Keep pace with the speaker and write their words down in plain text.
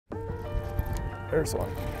there's one.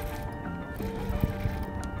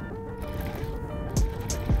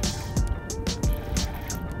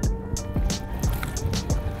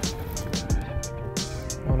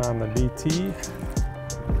 One on the DT.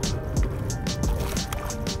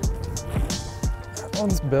 That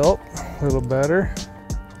one's built a little better.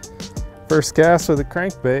 First cast with a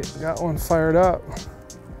crankbait, got one fired up.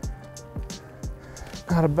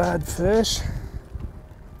 Not a bad fish.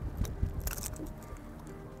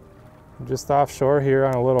 I'm just offshore here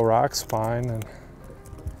on a little rock spine, and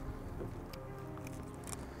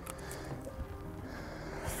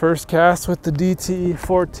first cast with the DT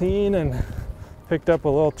 14 and picked up a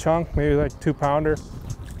little chunk, maybe like 2-pounder.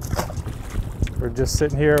 We're just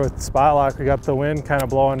sitting here with the spot lock. We got the wind kind of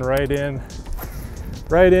blowing right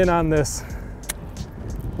in on this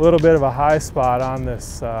little bit of a high spot on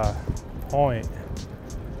this point.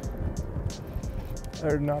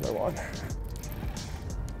 There's another one.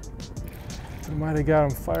 We might have got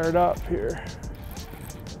him fired up here.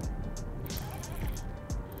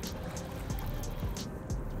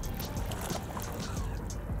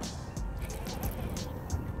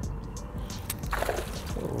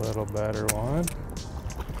 A little better one.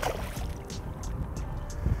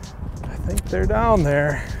 I think they're down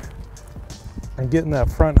there. And getting that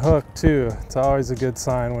front hook too. It's always a good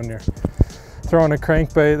sign when you're throwing a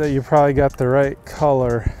crankbait that you probably got the right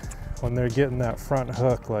color when they're getting that front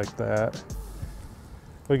hook like that.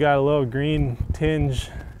 We got a little green tinge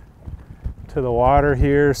to the water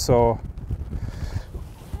here, so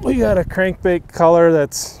we got a crankbait color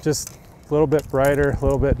that's just a little bit brighter, a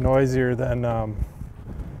little bit noisier than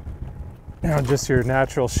you know, just your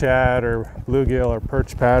natural shad or bluegill or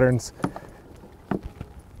perch patterns.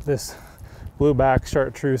 This blueback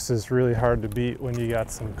chartreuse is really hard to beat when you got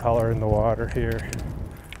some color in the water here.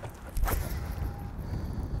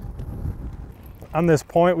 On this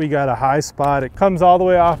point, we got a high spot. It comes all the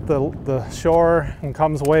way off the shore and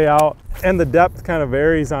comes way out, and the depth kind of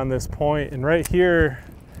varies on this point. And right here,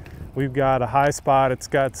 we've got a high spot. It's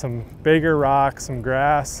got some bigger rocks, some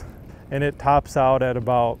grass, and it tops out at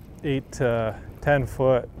about 8 to 10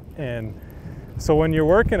 foot. And so when you're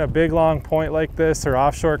working a big long point like this, or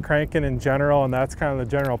offshore cranking in general, and that's kind of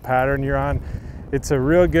the general pattern you're on, it's a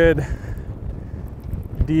real good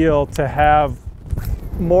deal to have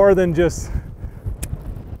more than just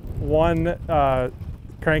one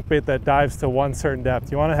crankbait that dives to one certain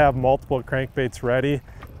depth. You want to have multiple crankbaits ready.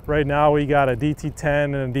 Right now we got a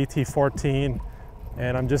DT10 and a DT14,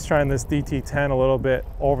 and I'm just trying this DT10 a little bit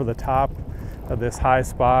over the top of this high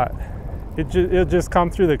spot. It'll just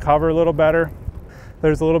come through the cover a little better.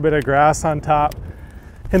 There's a little bit of grass on top,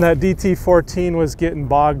 and that DT14 was getting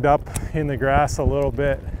bogged up in the grass a little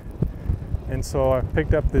bit, and so I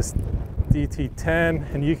picked up this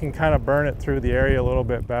DT10, and you can kind of burn it through the area a little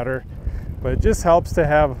bit better. But it just helps to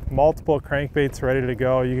have multiple crankbaits ready to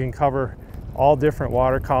go. You can cover all different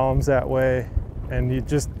water columns that way, and you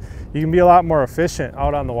can be a lot more efficient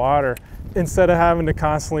out on the water instead of having to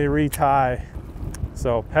constantly retie.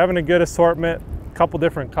 So having a good assortment, a couple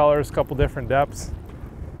different colors, a couple different depths,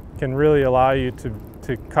 can really allow you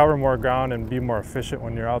to cover more ground and be more efficient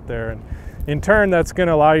when you're out there. And in turn, that's going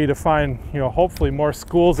to allow you to find, you know, hopefully more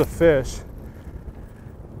schools of fish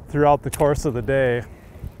throughout the course of the day.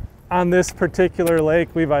 On this particular lake,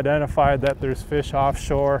 we've identified that there's fish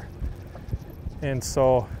offshore, and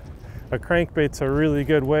so a crankbait's a really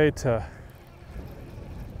good way to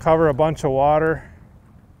cover a bunch of water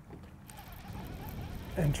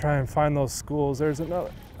and try and find those schools. There's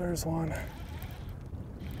one.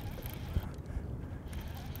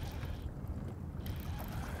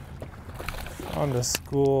 Found a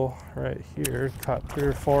school right here, caught 3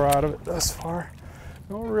 or 4 out of it thus far.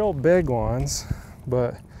 No real big ones,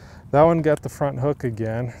 but that one got the front hook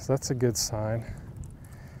again, so that's a good sign.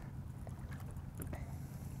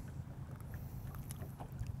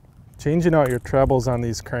 Changing out your trebles on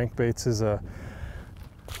these crankbaits is a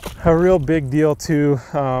real big deal too.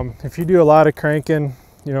 If you do a lot of cranking,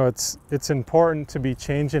 you know, it's important to be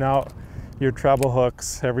changing out your treble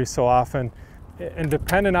hooks every so often. And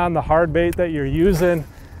depending on the hard bait that you're using,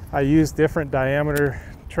 I use different diameter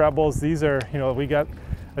trebles. These are, you know, we got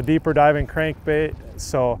a deeper diving crankbait,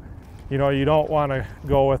 so you know, you don't want to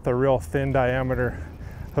go with a real thin diameter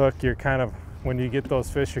hook. You're kind of, when you get those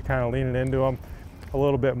fish, you're kind of leaning into them a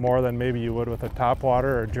little bit more than maybe you would with a topwater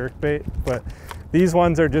or jerkbait. But these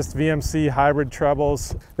ones are just VMC hybrid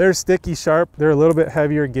trebles. They're sticky sharp. They're a little bit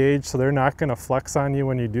heavier gauge, so they're not going to flex on you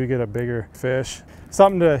when you do get a bigger fish.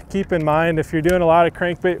 Something to keep in mind if you're doing a lot of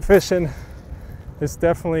crankbait fishing, it's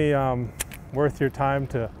definitely worth your time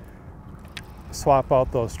to swap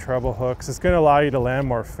out those treble hooks. It's going to allow you to land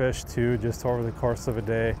more fish too, just over the course of a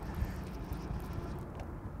day.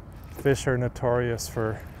 Fish are notorious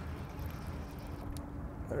for,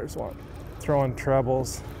 there's one, throwing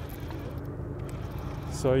trebles.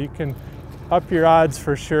 So you can up your odds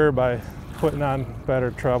for sure by putting on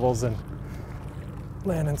better trebles and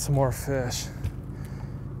landing some more fish.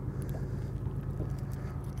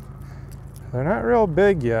 They're not real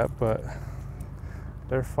big yet, but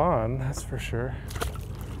they're fun, that's for sure.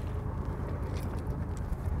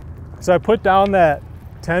 So I put down that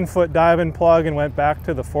 10-foot diving plug and went back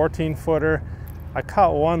to the 14-footer. I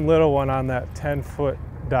caught one little one on that 10-foot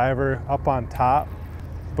diver up on top.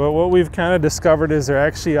 But what we've kind of discovered is they're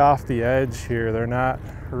actually off the edge here. They're not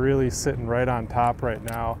really sitting right on top right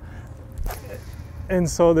now. And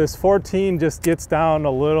so this 14 just gets down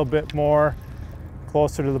a little bit more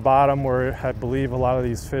closer to the bottom where I believe a lot of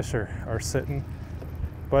these fish are sitting.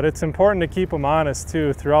 But it's important to keep them honest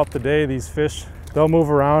too. Throughout the day, these fish, they'll move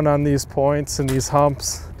around on these points and these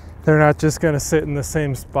humps. They're not just gonna sit in the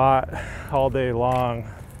same spot all day long.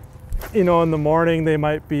 You know, in the morning, they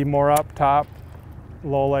might be more up top,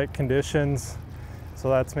 low light conditions. So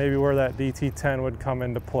that's maybe where that DT10 would come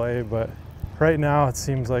into play. But right now, it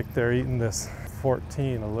seems like they're eating this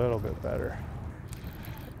 14 a little bit better.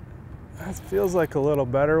 That feels like a little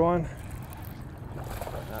better one.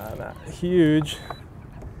 Not huge.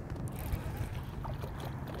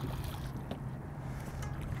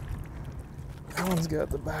 That one's got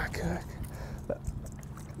the back hook.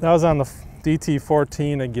 That was on the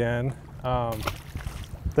DT14 again.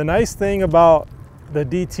 The nice thing about the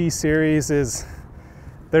DT series is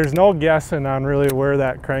there's no guessing on really where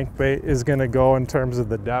that crankbait is going to go in terms of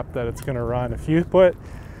the depth that it's going to run. If you put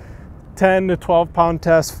 10 to 12 pound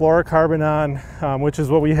test fluorocarbon on, which is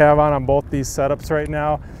what we have on both these setups right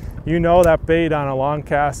now, you know that bait on a long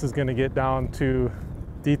cast is going to get down to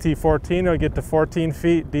DT14, it'll get to 14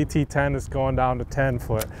 feet, DT10 is going down to 10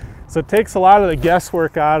 foot. So it takes a lot of the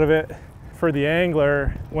guesswork out of it for the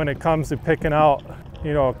angler when it comes to picking out,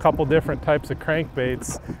 you know, a couple different types of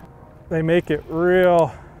crankbaits. They make it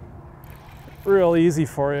real easy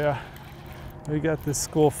for you. We got this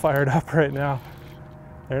school fired up right now.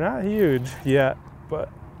 They're not huge yet, but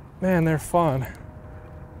man, they're fun.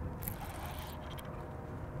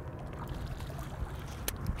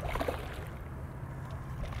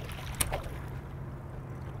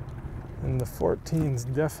 And the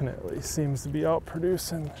 14s definitely seems to be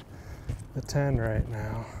outproducing the 10 right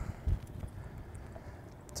now.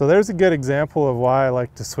 So there's a good example of why I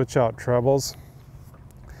like to switch out trebles.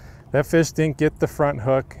 That fish didn't get the front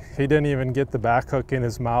hook. He didn't even get the back hook in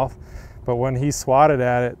his mouth. But when he swatted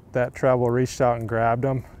at it, that treble reached out and grabbed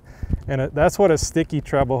him. And that's what a sticky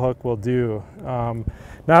treble hook will do.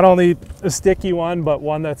 Not only a sticky one, but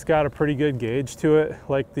one that's got a pretty good gauge to it,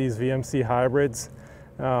 like these VMC hybrids.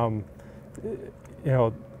 You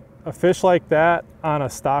know, a fish like that on a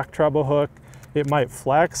stock treble hook, it might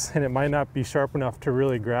flex and it might not be sharp enough to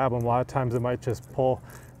really grab them. A lot of times it might just pull,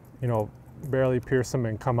 you know, barely pierce them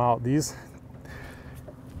and come out. These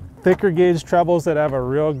thicker gauge trebles that have a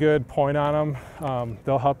real good point on them,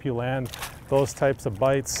 they'll help you land those types of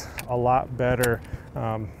bites a lot better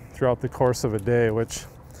throughout the course of a day, which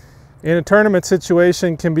in a tournament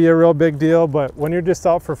situation can be a real big deal, but when you're just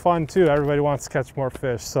out for fun too, everybody wants to catch more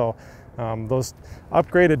fish. So those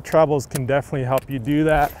upgraded trebles can definitely help you do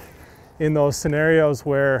that in those scenarios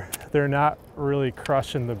where they're not really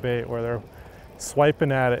crushing the bait, where they're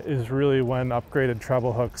swiping at it, is really when upgraded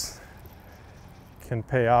treble hooks can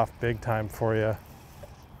pay off big time for you.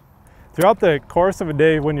 Throughout the course of a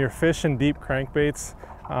day when you're fishing deep crankbaits,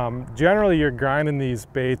 generally you're grinding these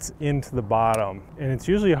baits into the bottom, and it's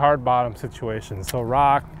usually a hard bottom situation. So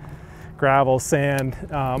rock, gravel, sand.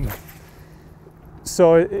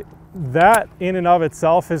 That in and of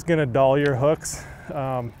itself is going to dull your hooks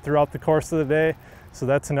throughout the course of the day. So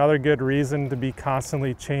that's another good reason to be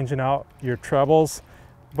constantly changing out your trebles.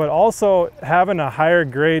 But also having a higher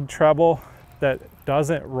grade treble that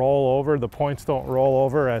doesn't roll over, the points don't roll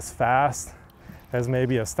over as fast as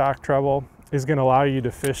maybe a stock treble, is going to allow you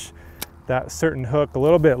to fish that certain hook a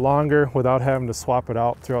little bit longer without having to swap it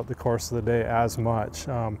out throughout the course of the day as much.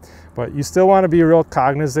 But you still want to be real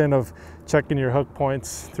cognizant of checking your hook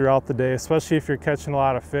points throughout the day, especially if you're catching a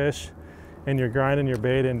lot of fish and you're grinding your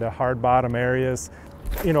bait into hard bottom areas.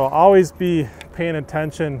 You know, always be paying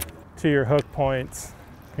attention to your hook points.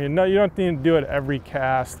 You know, you don't need to do it every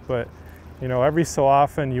cast, but you know, every so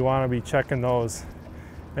often you want to be checking those.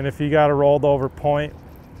 And if you got a rolled over point,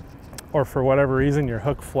 or for whatever reason your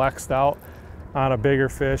hook flexed out on a bigger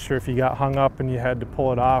fish, or if you got hung up and you had to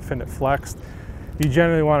pull it off and it flexed, you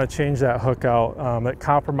generally want to change that hook out. It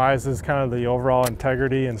compromises kind of the overall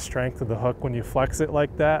integrity and strength of the hook when you flex it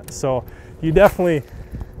like that. So you definitely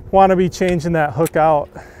want to be changing that hook out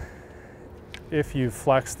if you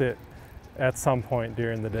flexed it at some point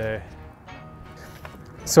during the day.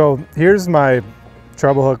 So here's my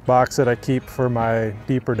treble hook box that I keep for my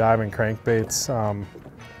deeper diving crankbaits.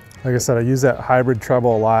 Like I said, I use that hybrid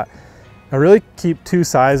treble a lot. I really keep 2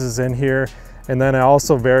 sizes in here, and then I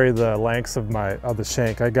also vary the lengths of the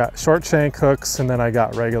shank. I got short shank hooks, and then I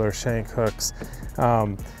got regular shank hooks.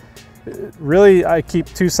 Really, I keep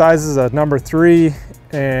 2 sizes, a number 3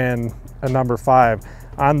 and a number 5.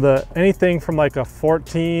 On anything from like a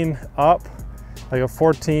 14 up, like a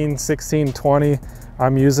 14, 16, 20,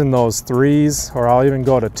 I'm using those 3s, or I'll even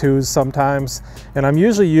go to 2s sometimes. And I'm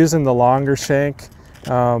usually using the longer shank.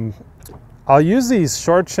 I'll use these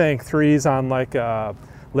short shank 3s on like a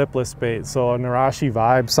lipless bait, so a Narashi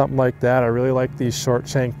Vibe, something like that. I really like these short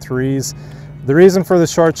shank 3s. The reason for the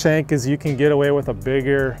short shank is you can get away with a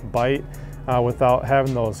bigger bite without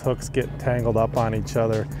having those hooks get tangled up on each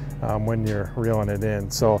other when you're reeling it in.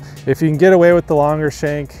 So if you can get away with the longer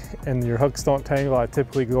shank and your hooks don't tangle, I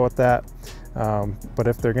typically go with that. But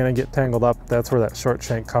if they're going to get tangled up, that's where that short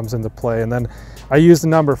shank comes into play. And then I use the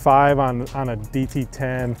number 5 on a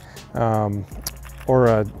DT10 or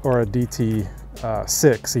a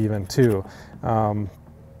DT6 even too.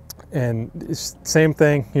 And it's same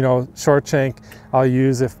thing, you know, short shank I'll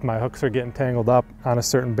use if my hooks are getting tangled up on a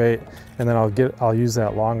certain bait, and then I'll use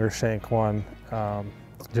that longer shank one.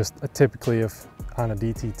 Just typically if on a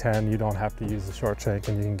DT10 you don't have to use the short shank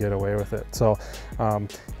and you can get away with it. So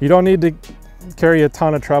you don't need to carry a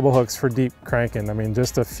ton of treble hooks for deep cranking. I mean,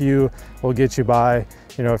 just a few will get you by.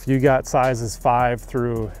 You know, if you got sizes 5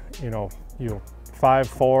 through, you know, 5,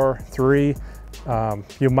 4, 3,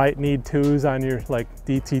 you might need 2s on your like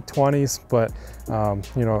DT20s, but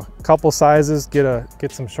you know, a couple sizes,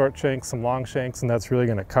 get some short shanks, some long shanks, and that's really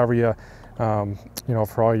going to cover you, you know,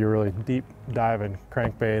 for all your really deep diving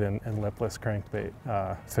crankbait and lipless crankbait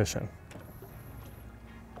fishing.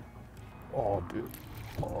 Oh, dude,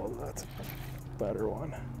 oh, that's a better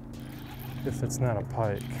one. If it's not a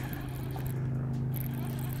pike.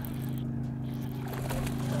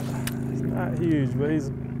 He's not huge, but he's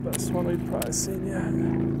the best one we've probably seen yet.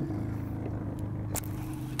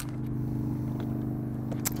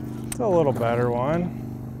 It's a little better one.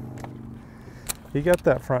 He got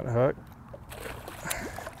that front hook.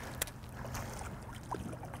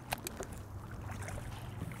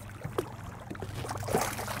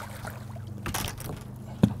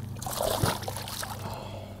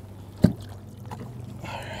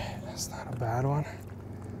 Alright, that's not a bad one.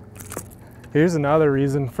 Here's another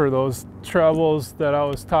reason for those trebles that I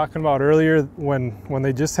was talking about earlier. When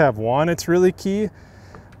they just have one, it's really key.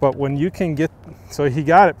 But when you can get, so he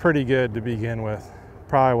got it pretty good to begin with.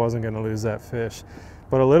 Probably wasn't going to lose that fish.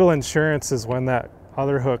 But a little insurance is when that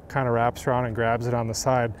other hook kind of wraps around and grabs it on the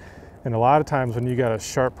side. And a lot of times when you got a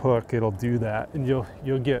sharp hook, it'll do that, and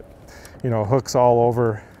you'll get, you know, hooks all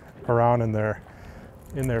over around in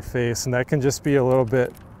their face, and that can just be a little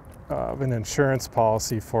bit of an insurance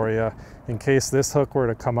policy for you. In case this hook were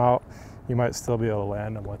to come out, you might still be able to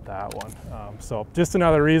land them with that one. So just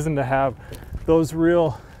another reason to have those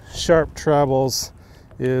real sharp trebles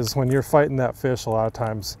is when you're fighting that fish, a lot of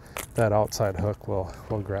times that outside hook will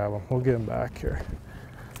grab them. We'll get him back here.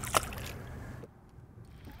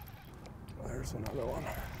 There's another one.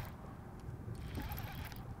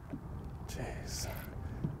 Jeez,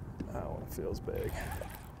 that one feels big.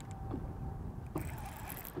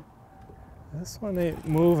 This one ain't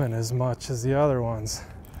moving as much as the other ones.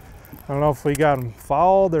 I don't know if we got them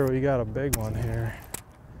fouled or we got a big one here.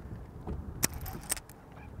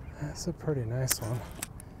 That's a pretty nice one.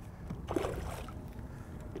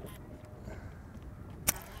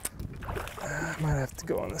 I might have to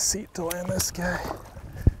go on the seat to land this guy.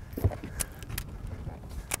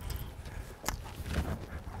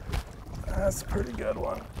 That's a pretty good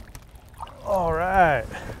one. All right,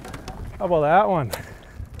 how about that one?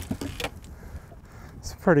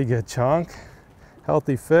 It's a pretty good chunk.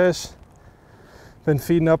 Healthy fish. Been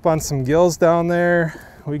feeding up on some gills down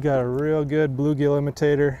there. We got a real good bluegill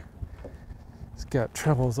imitator. He's got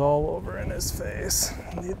trebles all over in his face.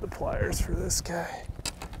 Need the pliers for this guy.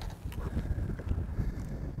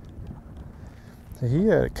 He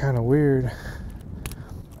had it kind of weird.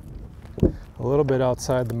 A little bit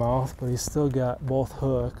outside the mouth, but he's still got both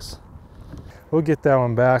hooks. We'll get that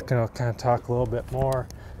one back and I'll kind of talk a little bit more.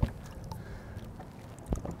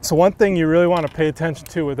 So one thing you really want to pay attention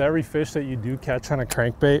to with every fish that you do catch on a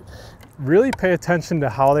crankbait, really pay attention to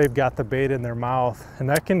how they've got the bait in their mouth, and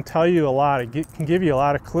that can tell you a lot. It can give you a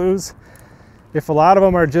lot of clues. If a lot of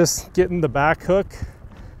them are just getting the back hook,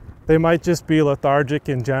 they might just be lethargic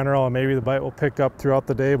in general, and maybe the bite will pick up throughout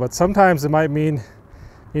the day. But sometimes it might mean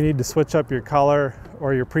you need to switch up your color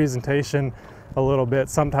or your presentation a little bit.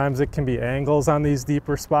 Sometimes it can be angles on these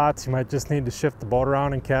deeper spots. You might just need to shift the boat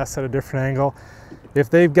around and cast at a different angle. If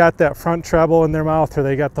they've got that front treble in their mouth, or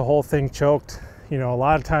they got the whole thing choked, you know, a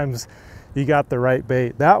lot of times you got the right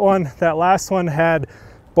bait. That last one had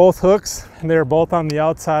both hooks, and they were both on the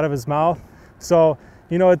outside of his mouth. So,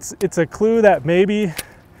 you know, it's a clue that maybe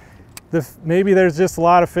there's just a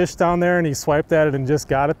lot of fish down there and he swiped at it and just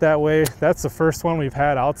got it that way. That's the first one we've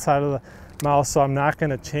had outside of the mouth, so I'm not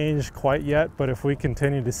going to change quite yet. But if we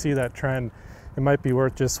continue to see that trend, it might be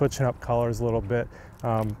worth just switching up colors a little bit.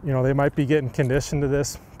 You know, they might be getting conditioned to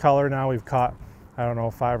this color now. We've caught, I don't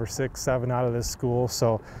know, 5 or 6, 7 out of this school.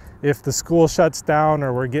 So if the school shuts down,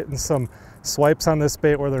 or we're getting some swipes on this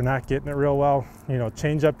bait where they're not getting it real well, you know,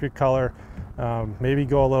 change up your color. Maybe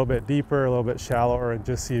go a little bit deeper, a little bit shallower, and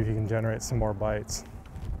just see if you can generate some more bites.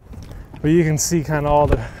 But you can see kind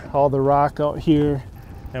of all the rock out here,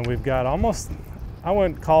 and we've got almost, I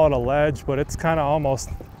wouldn't call it a ledge, but it's kind of almost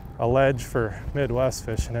a ledge for Midwest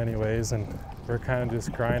fishing anyways, and we're kind of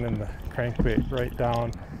just grinding the crankbait right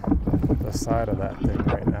down the side of that thing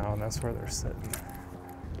right now, and that's where they're sitting.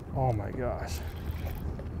 Oh my gosh.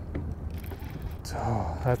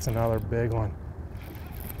 Oh, that's another big one.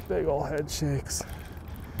 Big old head shakes.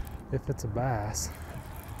 If it's a bass.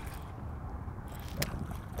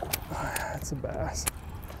 It's a bass.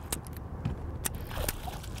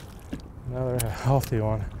 Another healthy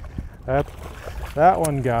one. That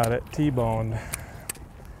one got it T-boned.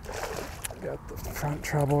 Got the front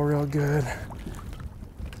treble real good.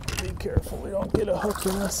 Be careful we don't get a hook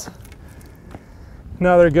in us.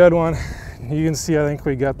 Another good one. You can see, I think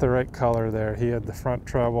we got the right color there. He had the front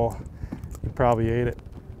treble. He probably ate it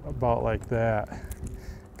about like that.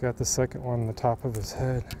 Got the second one on the top of his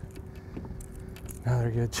head. Another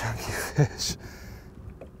good chunky fish.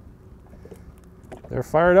 They're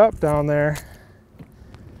fired up down there.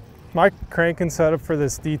 My cranking setup for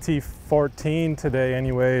this DT14 today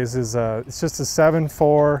anyways is it's just a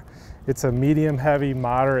 7.4. It's a medium heavy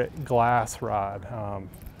moderate glass rod.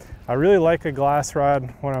 I really like a glass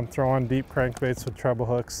rod when I'm throwing deep crankbaits with treble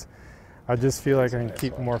hooks. I just feel like I can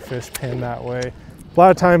keep more fish pinned that way. A lot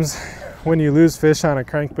of times when you lose fish on a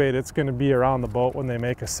crankbait, it's going to be around the boat when they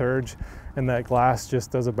make a surge, and that glass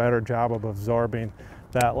just does a better job of absorbing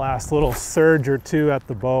that last little surge or two at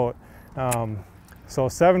the boat. So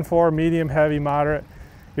 7.4, medium, heavy, moderate.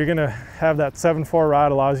 You're going to have that 7.4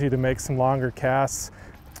 rod, allows you to make some longer casts.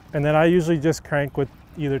 And then I usually just crank with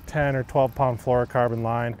either 10 or 12 pound fluorocarbon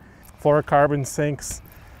line. Fluorocarbon sinks,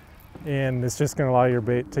 and it's just going to allow your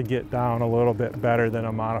bait to get down a little bit better than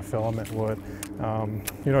a monofilament would.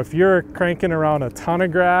 You know, if you're cranking around a ton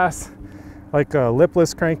of grass, like a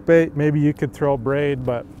lipless crankbait, maybe you could throw braid,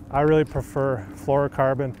 but I really prefer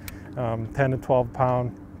fluorocarbon, 10 to 12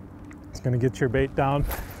 pound. It's going to get your bait down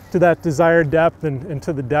to that desired depth, and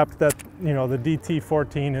to the depth that, you know, the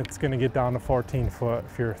DT14, it's going to get down to 14 foot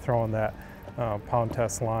if you're throwing that pound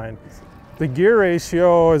test line. The gear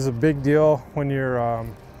ratio is a big deal when you're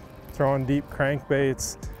throwing deep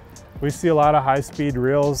crankbaits. We see a lot of high-speed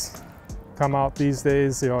reels come out these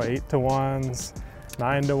days, you know, 8-to-1s,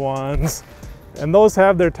 9-to-1s, and those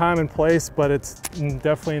have their time and place, but it's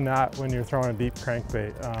definitely not when you're throwing a deep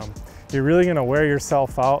crankbait. You're really going to wear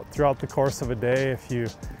yourself out throughout the course of a day if you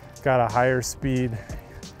got a higher speed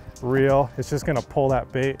reel. It's just going to pull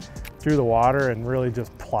that bait through the water and really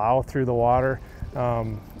just plow through the water.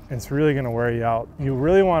 It's really going to wear you out. You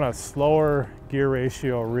really want a slower gear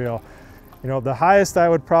ratio reel. You know, the highest I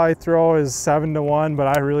would probably throw is 7-to-1,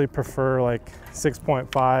 but I really prefer like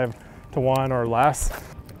 6.5-to-1 or less.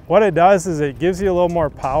 What it does is it gives you a little more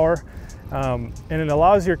power, and it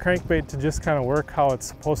allows your crankbait to just kind of work how it's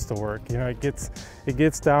supposed to work. You know, it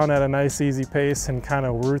gets down at a nice easy pace and kind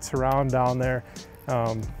of roots around down there,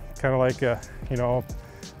 kind of like a, you know,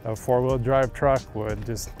 a four-wheel drive truck would,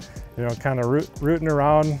 just, you know, kind of rooting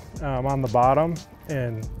around on the bottom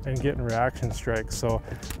and getting reaction strikes. So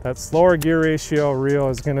that slower gear ratio reel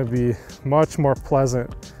is going to be much more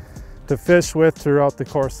pleasant to fish with throughout the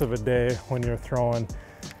course of a day when you're throwing,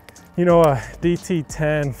 you know, a DT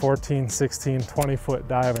 10, 14, 16, 20 foot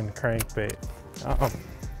diving crankbait.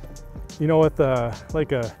 You know, with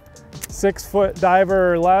like a 6 foot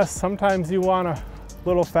diver or less, sometimes you want a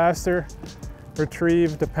little faster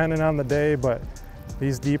retrieve depending on the day, but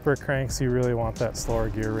these deeper cranks, you really want that slower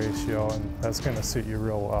gear ratio, and that's going to suit you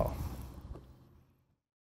real well.